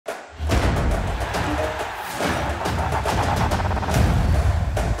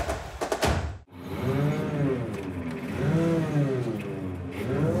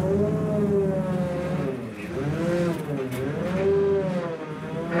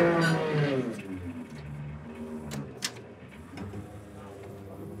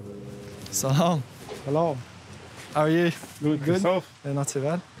Salam. Hello. How are you? Good. Good? Yourself? Yeah, not too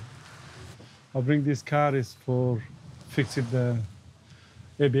bad. I bring this car is for fixing the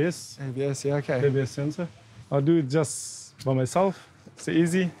ABS. ABS, yeah, okay. ABS sensor. I do it just by myself. It's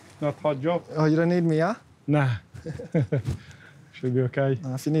easy, not hard job. Oh, you don't need me, yeah? Nah. Should be okay.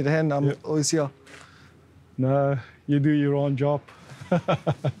 If you need a hand, I'm always here. No, you do your own job.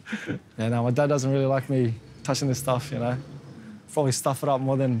 Yeah, no, my dad doesn't really like me touching this stuff, you know. Probably stuff it up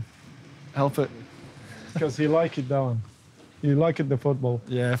more than help it. Because he like it down. You like it, the football.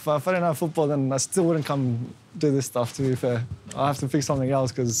 Yeah, if I didn't have football, then I still wouldn't come do this stuff, to be fair. I have to fix something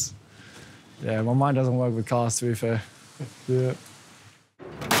else because, yeah, my mind doesn't work with cars, to be fair. Yeah.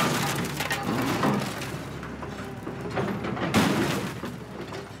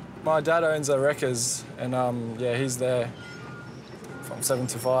 My dad owns a Wreckers, and yeah, he's there from 7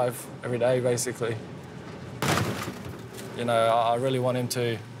 to 5 every day, basically. You know, I really want him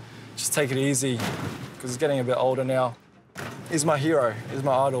to just take it easy because he's getting a bit older now. He's my hero, he's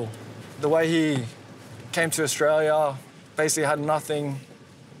my idol. The way he came to Australia, basically had nothing,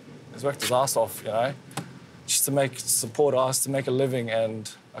 he's worked his ass off, you know, just to support us, to make a living,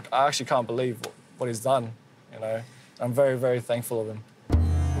 and I actually can't believe what he's done, you know. I'm very, very thankful of him.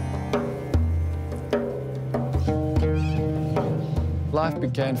 Life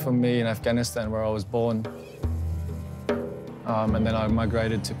began for me in Afghanistan, where I was born. And then I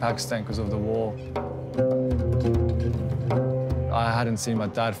migrated to Pakistan because of the war. I hadn't seen my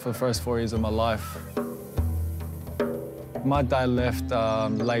dad for the first 4 years of my life. My dad left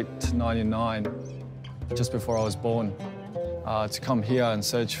late '99, just before I was born, to come here and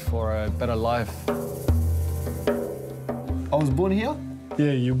search for a better life. I was born here?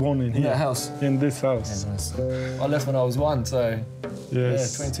 Yeah, you born in here. In that house? In this house. Yeah, nice. I left when I was 1, so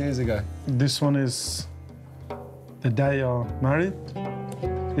yes. Yeah, 22 years ago. This one is the day I married.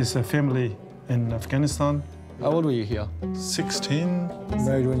 It's a family in Afghanistan. How old were you here? 16.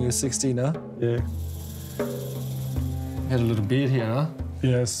 Married when you were 16, huh? Yeah. You had a little beard here, huh?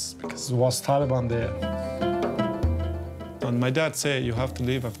 Yes, because it was Taliban there. And my dad said, you have to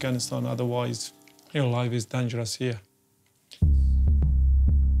leave Afghanistan, otherwise your life is dangerous here.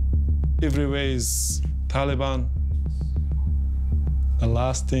 Everywhere is Taliban. The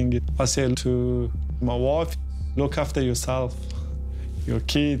last thing I said to my wife, look after yourself, your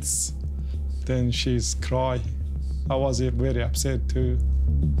kids. Then she's crying. I was very upset too.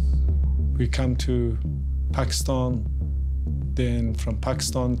 We come to Pakistan, then from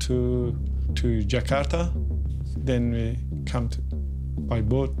Pakistan to Jakarta. Then we come by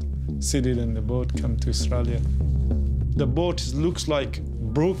boat, seated in the boat, come to Australia. The boat looks like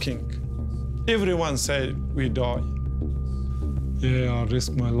broken. Everyone said we die. Yeah, I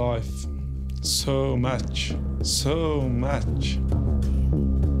risked my life. So much, so much.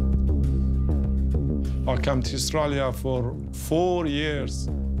 I come to Australia for 4 years.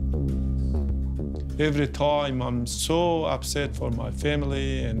 Every time I'm so upset for my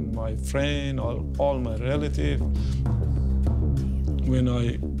family and my friend, all my relatives. When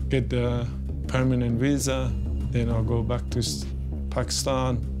I get the permanent visa, then I'll go back to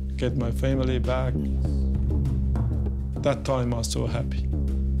Pakistan, get my family back. That time I was so happy.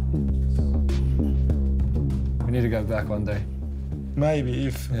 We need to go back one day. Maybe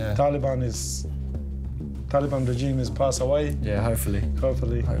if Taliban regime is passed away. Yeah, hopefully.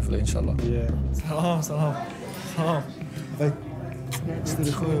 Hopefully. Hopefully, inshallah. Yeah. Salam, salam. Salam.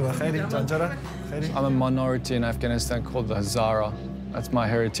 I'm a minority in Afghanistan called the Hazara. That's my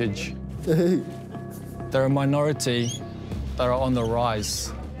heritage. They're a minority that are on the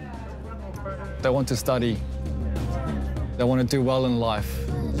rise. They want to study. They want to do well in life.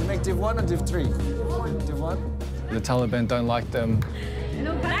 Did you make Div 1 or Div 3? Div 1? The Taliban don't like them.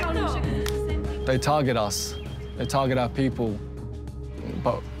 They target us. They target our people.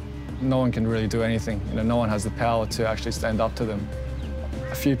 But no one can really do anything. You know, no one has the power to actually stand up to them.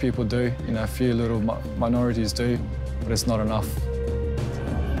 A few people do, you know, a few little minorities do, but it's not enough.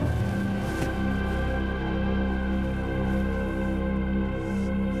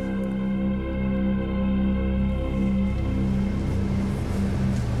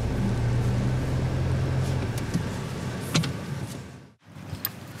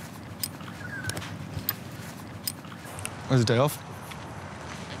 Was the day off?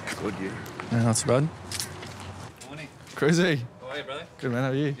 Good, you. Yeah, not too bad. Morning. Crazy. How are you, brother? Good, man. How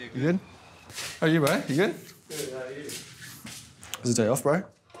are you? Yeah, good. You good? How are you, bro? You good? Good, how are you? Was the day off, bro?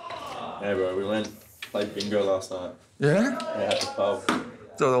 Yeah, bro, we played bingo last night. Yeah? Yeah, at the pub.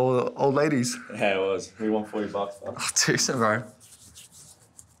 So all the old ladies? Yeah, it was. We won $40, though. Oh, decent, bro.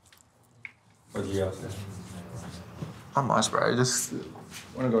 What did you guys do? I'm nice, bro. Just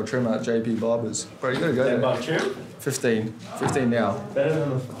want to go trim at JP Barber's. Bro, you gotta go there. Trim? 15. 15 now. Better than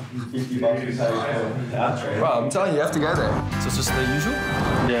the $50 you pay out. Bro, I'm telling you, you have to go there. So it's just the usual?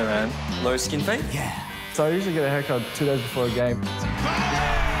 Yeah, man. Low skin fade? Yeah. So I usually get a haircut 2 days before a game.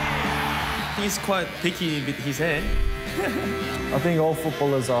 He's quite picky with his hair. I think all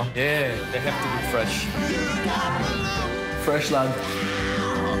footballers are. Yeah, they have to be fresh. Fresh lad.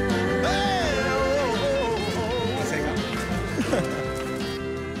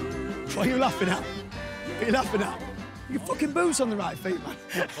 What are you laughing at? What are you laughing at? Your fucking boots on the right feet, man.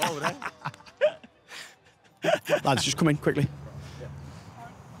 Lads, just come in quickly.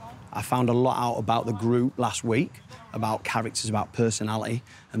 I found a lot out about the group last week, about characters, about personality,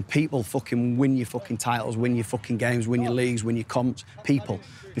 and people fucking win your fucking titles, win your fucking games, win your leagues, win your comps. People.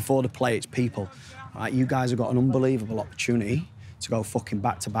 Before the play, it's people. All right, you guys have got an unbelievable opportunity to go fucking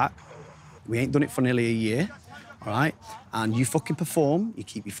back-to-back. We ain't done it for nearly a year, all right? And you fucking perform, you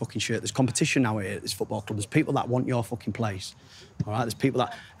keep your fucking shirt. There's competition now here at this football club. There's people that want your fucking place, all right? There's people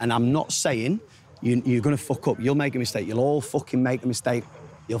that... And I'm not saying you're going to fuck up. You'll make a mistake. You'll all fucking make a mistake.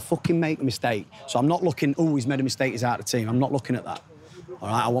 You'll fucking make a mistake. So I'm not looking, oh, he's made a mistake, he's out of the team. I'm not looking at that, all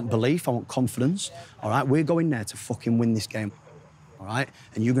right? I want belief, I want confidence, all right? We're going there to fucking win this game, all right?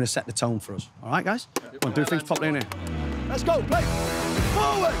 And you're going to set the tone for us, all right, guys? Come on, do things properly in here. Let's go, play.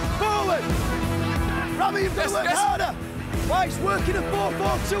 Forward, forward. Rami, you've got to work harder. Why, he's working a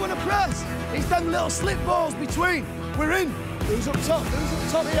 4-4-2 and a press. He's done little slip balls between. We're in. Who's up top?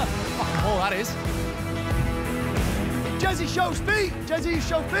 Who's up top here? Fucking ball, that is. Jezzy shows feet. Jezzy, you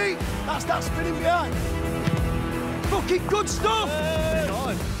show feet. That's that spinning behind. Fucking good stuff. Hey.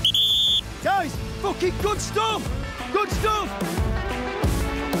 Guys, fucking good stuff. Good stuff.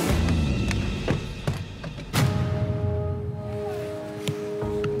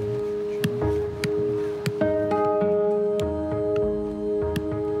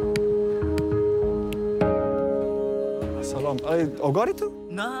 Algoritm?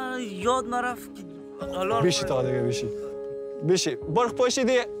 Na, jod naraf. Bishi tadige bishi. Bishi. Borg poshi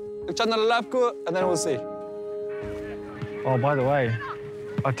di channel labku and then we'll see. Oh, by the way,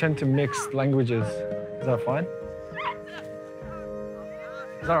 I tend to mix languages. Is that fine?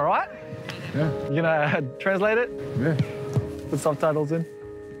 Is that all right? Yeah. You gonna translate it? Yeah. Put subtitles in?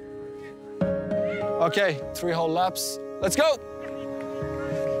 Okay, 3 whole laps. Let's go!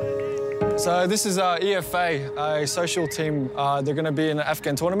 So this is EFA, a social team. They're going to be in an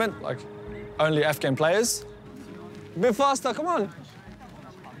Afghan tournament, like only Afghan players. A bit faster, come on.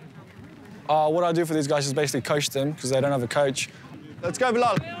 What I do for these guys is basically coach them because they don't have a coach. Let's go,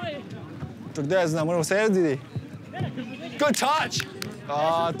 Bilal. Good touch.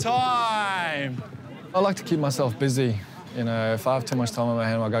 Time. I like to keep myself busy. You know, if I have too much time on my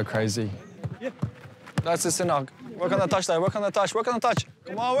hand, I go crazy. That's the Sinag. Work on the touch, though. Work on the touch. Work on the touch.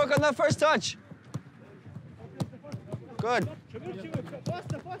 Come on, work on that first touch. Good.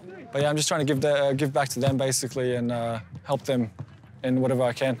 But yeah, I'm just trying to give back to them, basically, and help them in whatever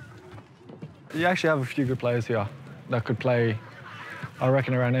I can. You actually have a few good players here that could play, I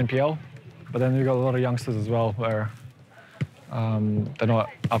reckon, around NPL. But then you've got a lot of youngsters as well where they're not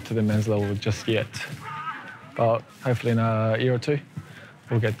up to the men's level just yet. But hopefully in a year or two,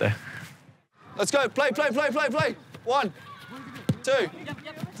 we'll get there. Let's go. Play, play, play, play, play. 1, 2,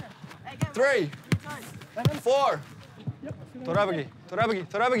 3, 4. Torabagi, Torabagi,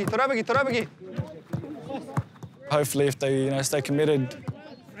 Torabagi, Torabagi, Torabagi. Hopefully, if they, stay committed,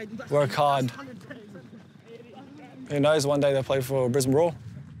 work hard, who knows, one day they'll play for Brisbane Roar.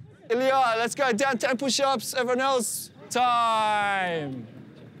 Ilya, let's go. Down 10 push-ups. Everyone else, time.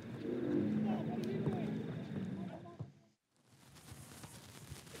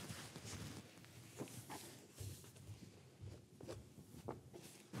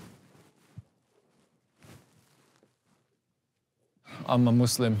 I'm a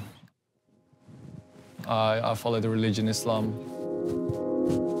Muslim. I follow the religion Islam.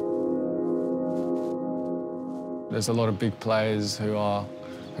 There's a lot of big players who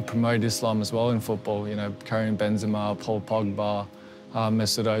promote Islam as well in football. You know, Karim Benzema, Paul Pogba,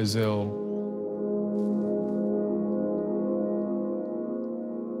 Mesut Ozil.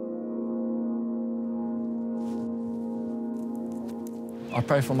 I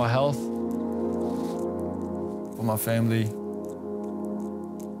pray for my health, for my family.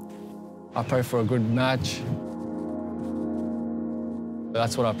 I pray for a good match.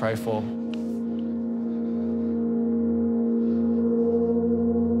 That's what I pray for.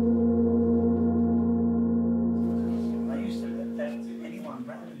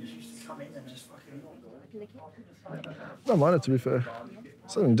 I don't mind it, to be fair.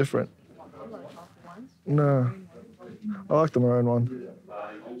 Something different. No. I like the maroon one.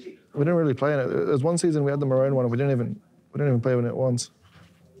 We didn't really play in it. There was one season we had the maroon one and we didn't even play in it once.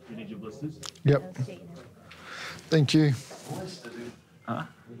 You need your blisters? Yep. Thank you. Huh?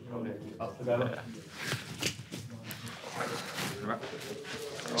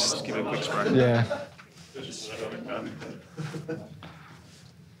 Just give it a quick spray. Yeah. If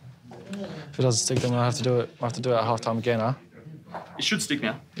it doesn't stick, then I have to do it. I have to do it at half time again, huh? It should stick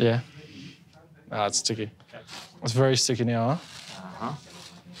now. Yeah. Ah, it's sticky. It's very sticky now, huh? Uh-huh.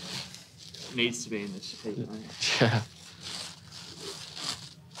 It needs to be in this heat, mate. Yeah.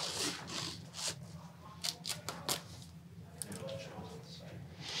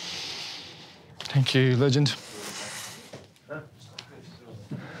 Thank you, legend.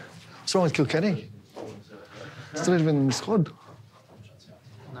 What's wrong with Kilkenny? Still not even in the squad.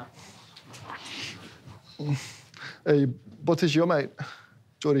 No. Hey, what is your mate,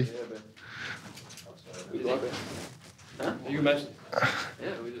 Geordie? Huh? Are you imagine?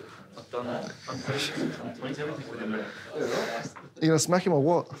 Yeah, I've done that. You gonna smack him or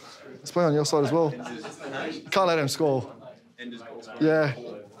what? He's playing on your side as well. Can't let him score. Yeah.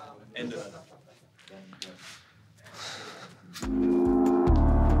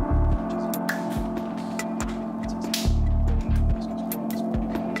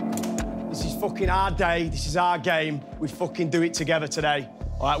 This is fucking our day. This is our game. We fucking do it together today.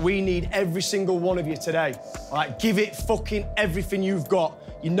 All right, we need every single one of you today. All right, give it fucking everything you've got.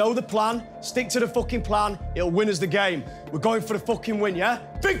 You know the plan. Stick to the fucking plan. It'll win us the game. We're going for the fucking win, yeah?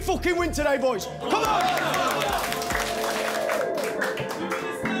 Big fucking win today, boys. Come on!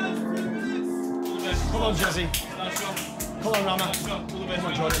 Come on, Jesse. Come on, Rama. Come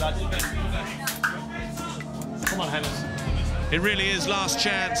on, Jordan, lad. Come on, Henners. It really is last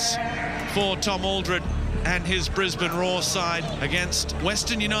chance for Tom Aldred and his Brisbane Roar side against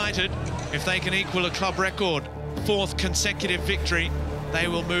Western United. If they can equal a club record, 4th consecutive victory, they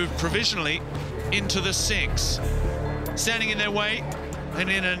will move provisionally into the 6. Standing in their way and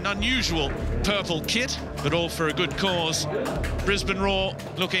in an unusual purple kit, but all for a good cause, Brisbane Roar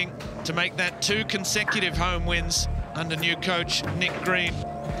looking to make that 2 consecutive home wins under new coach Nick Green.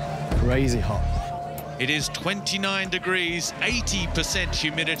 Crazy hot. It is 29 degrees, 80%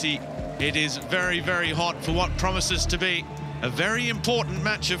 humidity. It is very, very hot for what promises to be a very important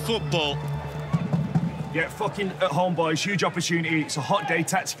match of football. Yeah, fucking at home, boys. Huge opportunity. It's a hot day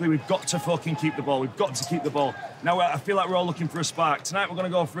tactically. We've got to fucking keep the ball. We've got to keep the ball. Now, I feel like we're all looking for a spark. Tonight, we're going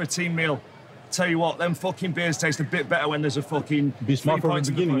to go for a team meal. Tell you what, them fucking beers taste a bit better when there's a fucking... Be smart from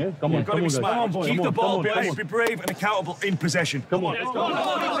the beginning, yeah? Come on, Got to be smart. Come on, boy. Keep the ball, be brave and accountable in possession. Come on.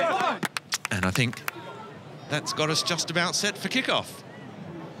 And I think that's got us just about set for kickoff.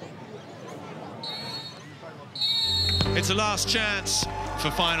 It's a last chance for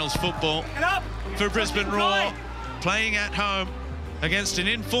finals football for Brisbane Roar, playing at home against an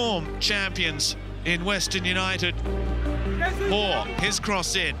informed champions in Western United. Or his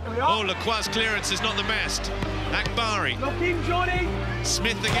cross in. Oh, Lacroix's clearance is not the best. Akbari.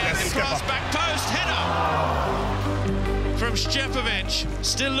 Smith again, the cross, back post, header from Szczepovic,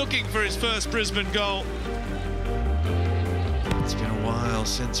 still looking for his first Brisbane goal. It's been a while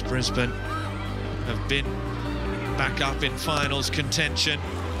since Brisbane have been back up in finals contention.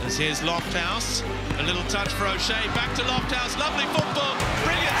 As here's Lofthouse, a little touch for O'Shea, back to Lofthouse, lovely football,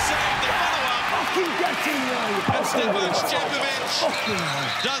 brilliant save, the follow-up. And Stefan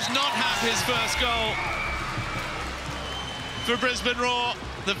Szczepovic does not have his first goal for Brisbane Roar.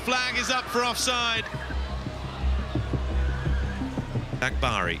 The flag is up for offside.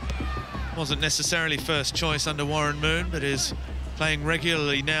 Akbari wasn't necessarily first choice under Warren Moon, but is playing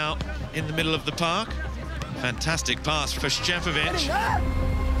regularly now in the middle of the park. Fantastic pass for Szczepovic.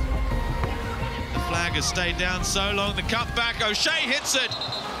 The flag has stayed down so long. The cut back, O'Shea hits it.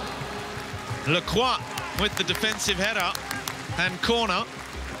 Lacroix with the defensive header and corner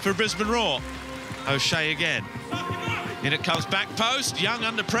for Brisbane Roar. O'Shea again. In it comes back post. Young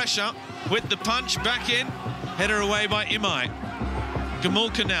under pressure with the punch back in. Header away by Imai.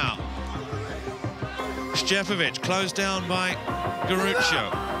 Gamulka now. Szczepovic closed down by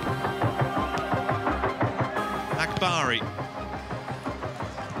Garuccio. Akbari.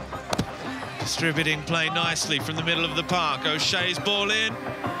 Distributing play nicely from the middle of the park. O'Shea's ball in.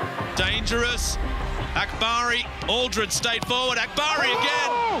 Dangerous. Akbari. Aldred stayed forward. Akbari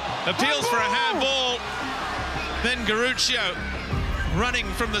again. Appeals for a handball. Then Garuccio running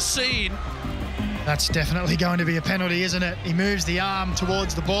from the scene. That's definitely going to be a penalty, isn't it? He moves the arm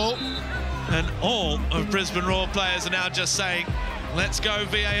towards the ball. And all of Brisbane Roar players are now just saying, let's go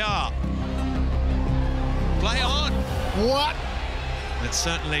VAR. Play on. What? It's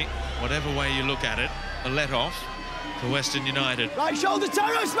certainly, whatever way you look at it, a let-off. for Western United. Right shoulder,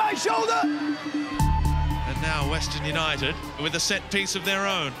 Terrace, right shoulder! And now Western United with a set piece of their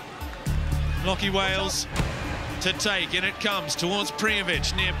own. Lockie Wales to take, in it comes towards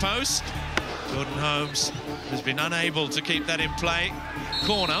Prijovic, near post. Jordan Holmes has been unable to keep that in play.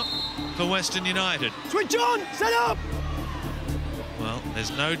 Corner for Western United. Switch on, set up! Well,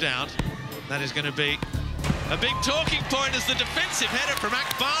 there's no doubt that is going to be a big talking point as the defensive header from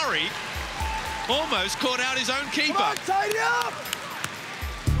Akbari almost caught out his own keeper. Come on, tidy up!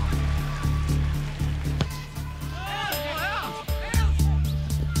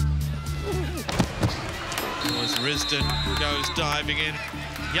 As Risdon goes diving in.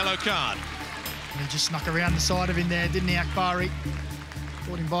 Yellow card. He just snuck around the side of him there, didn't he, Akbari?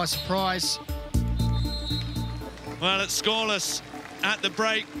 Caught him by surprise. Well, it's scoreless at the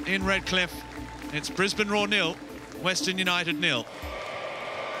break in Redcliffe. It's Brisbane Roar 0, Western United 0. All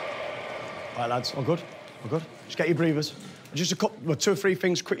right, lads, all good? All good? Just get your breathers. Just a couple, well, 2 or 3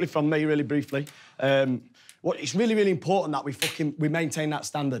 things quickly from me, really briefly. It's really, really important that we maintain that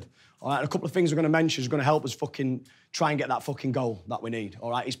standard. All right, and a couple of things we're going to mention is going to help us fucking try and get that fucking goal that we need.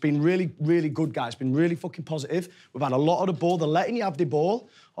 All right, it's been really, really good, guys. It's been really fucking positive. We've had a lot of the ball. They're letting you have the ball.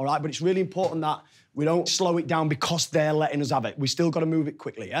 All right, but it's really important that we don't slow it down because they're letting us have it. We still got to move it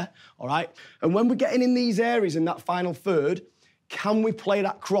quickly, yeah? All right? And when we're getting in these areas in that final third, can we play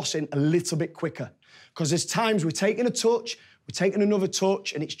that crossing a little bit quicker? Because there's times we're taking a touch, we're taking another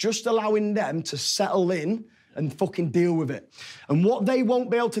touch, and it's just allowing them to settle in and fucking deal with it. And what they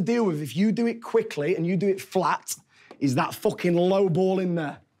won't be able to deal with if you do it quickly and you do it flat is that fucking low ball in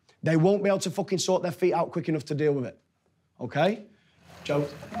there. They won't be able to fucking sort their feet out quick enough to deal with it. Okay? Joe?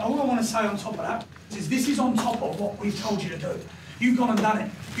 All I want to say on top of that is this is on top of what we've told you to do. You've gone and done it.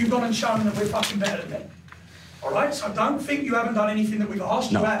 You've gone and shown that we're fucking better than them. All right? So don't think you haven't done anything that we've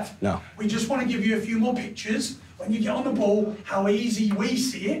asked. You have. No. We just want to give you a few more pictures when you get on the ball, how easy we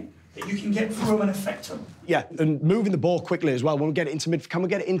see it, that you can get through them and affect them. Yeah, and moving the ball quickly as well. When we get it into mid, can we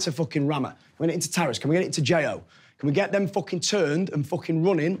get it into fucking Rahmat? Can we get it into Terrace? Can we get it into Jo? Can we get them fucking turned and fucking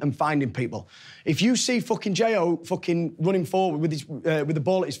running and finding people? If you see fucking Jo fucking running forward with the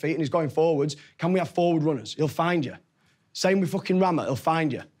ball at his feet and he's going forwards, can we have forward runners? He'll find you. Same with fucking Rahmat, he'll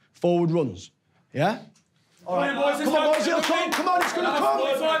find you. Forward runs. Yeah? All right, boys, come on, boys, it'll come. Come on, it's going to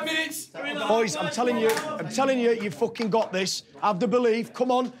come. 5 minutes. Boys, I'm telling you, you fucking got this. Have the belief.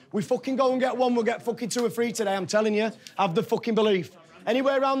 Come on, we fucking go and get one. We'll get fucking 2 or 3 today. I'm telling you, have the fucking belief.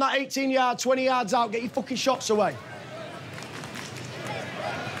 Anywhere around that 18 yards, 20 yards out, get your fucking shots away.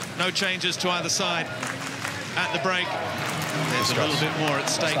 No changes to either side at the break. There's a little bit more at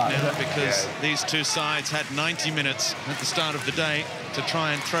stake now because these 2 sides had 90 minutes at the start of the day to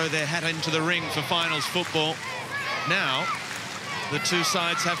try and throw their hat into the ring for finals football. Now, the 2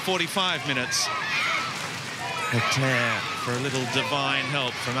 sides have 45 minutes. Leclerc for a little divine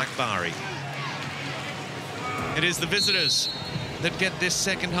help from Akbari. It is the visitors that get this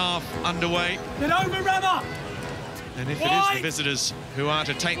second half underway. Get over, Rahmat! And if it is the visitors who are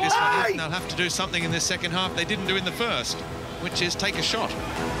to take this one in, they'll have to do something in this second half they didn't do in the first, which is take a shot.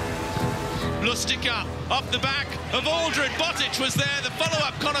 Lustica off the back of Aldred. Botic was there, the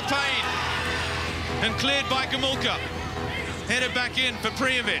follow-up, Connor Payne. And cleared by Gamulka. Headed back in for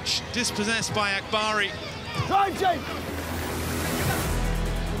Prijovic, dispossessed by Akbari.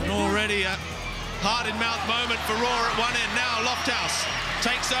 And already a heart-in-mouth moment for Roar at one end. Now Lofthouse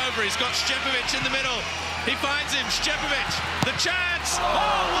takes over, he's got Szczepovic in the middle. He finds him, Szczepovic, the chance!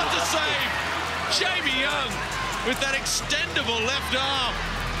 Oh, what a save! Jamie Young with that extendable left arm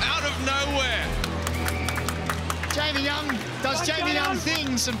out of nowhere. Jamie Young does Jamie Young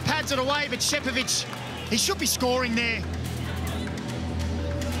things and pads it away, but Szczepovic, he should be scoring there.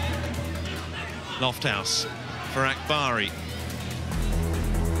 Lofthouse for Akbari.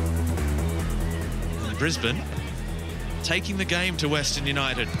 And Brisbane taking the game to Western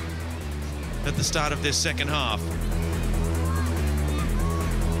United at the start of this second half.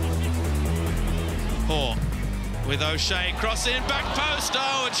 Poor with O'Shea, cross in, back post.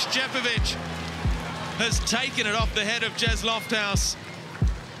 Oh, and Szczepovic has taken it off the head of Jez Lofthouse.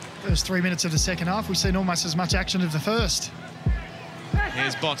 First 3 minutes of the second half, we've seen almost as much action as the first.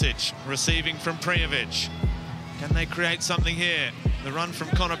 Here's Botic receiving from Prijovic. Can they create something here? The run from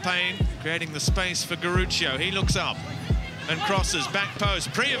Connor Payne, creating the space for Garuccio. He looks up and crosses, back post.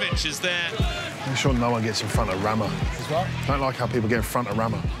 Prijovic is there. Make sure no one gets in front of Rahmat. Don't like how people get in front of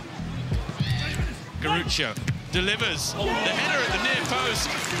Rahmat. Garuccio delivers the header at the near post.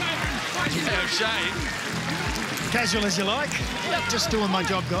 O'Shea. Casual as you like. Just doing my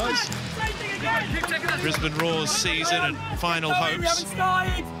job, guys. Brisbane Roar's season and final hopes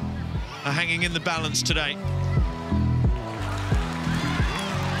are hanging in the balance today.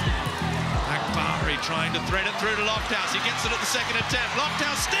 Akbari trying to thread it through to Lofthouse. He gets it at the second attempt.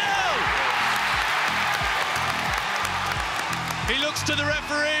 Lofthouse still! He looks to the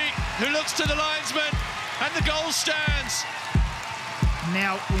referee, who looks to the linesman, and the goal stands.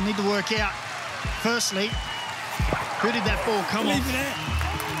 Now we need to work out, firstly, who did that ball come off?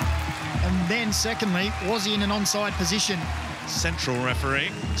 And then, secondly, was he in an onside position? Central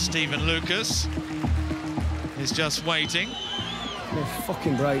referee, Stephen Lucas, is just waiting. Give me a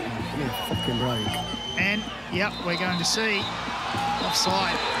fucking break, man. Give me a fucking break. And, yep, we're going to see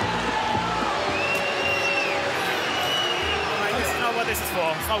offside. It's not what this is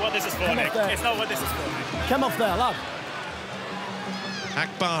for. It's not what this is for, Nick. It's not what this is for, Nick. Come off there, lad.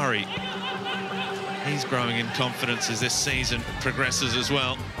 Akbari. He's growing in confidence as this season progresses as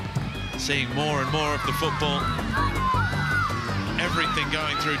well. Seeing more and more of the football. Everything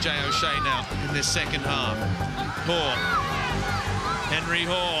going through Jay O'Shea now in this second half. Hoare. Henry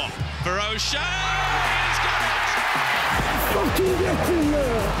Hoare for O'Shea. He's got it!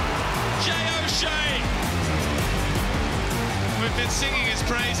 Jay O'Shea. We've been singing his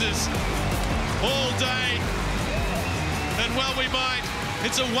praises all day. And well we might.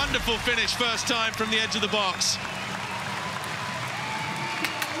 It's a wonderful finish, first time from the edge of the box.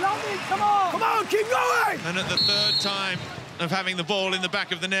 Come on! Come on, keep going! And at the third time of having the ball in the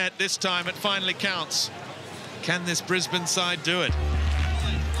back of the net, this time it finally counts. Can this Brisbane side do it?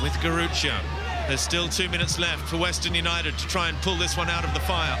 With Garuccio. There's still 2 minutes left for Western United to try and pull this one out of the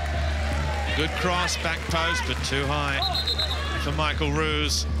fire. Good cross, back post, but too high for Michael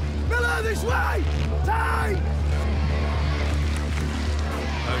Roos. Miller, this way! Time!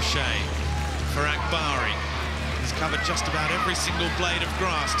 O'Shea for Akbari. He's covered just about every single blade of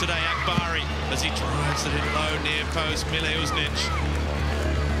grass today, Akbari, as he drives it in low near post, Mile Uznic.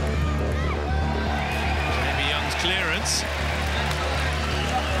 Jamie Young's clearance.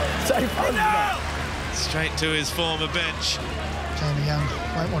 Straight to his former bench. Jamie Young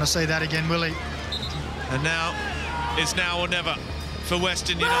won't want to see that again, will he? And now, it's now or never for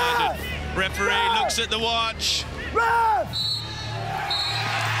Western United. Referee looks at the watch.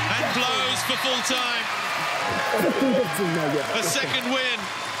 And blows for full time. A second win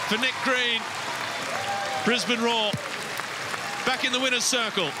for Nick Green. Brisbane Roar back in the winner's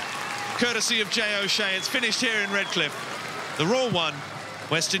circle, courtesy of Jay O'Shea. It's finished here in Redcliffe. The Roar 1,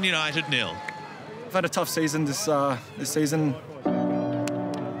 Western United 0. I've had a tough season this season,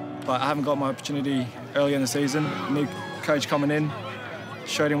 but I haven't got my opportunity early in the season. New coach coming in,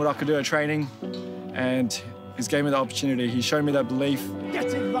 showed him what I could do at training, and he's gave me the opportunity. He showed me that belief.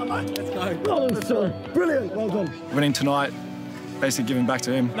 Get in, Rahmat. Let's go. Well done, son. Brilliant. Well done. Winning tonight, basically giving back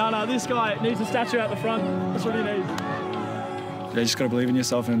to him. No, this guy needs a statue out the front. That's what he needs. Yeah, you just got to believe in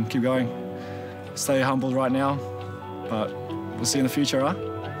yourself and keep going. Stay humble right now, but we'll see in the future, huh?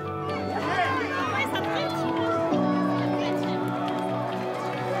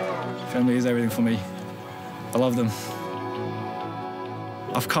 Family is everything for me. I love them.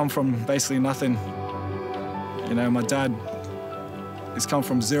 I've come from basically nothing. You know, my dad, he's come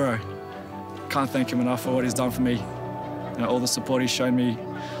from zero. Can't thank him enough for what he's done for me. You know, all the support he's shown me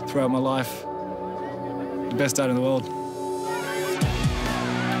throughout my life. The best dad in the world.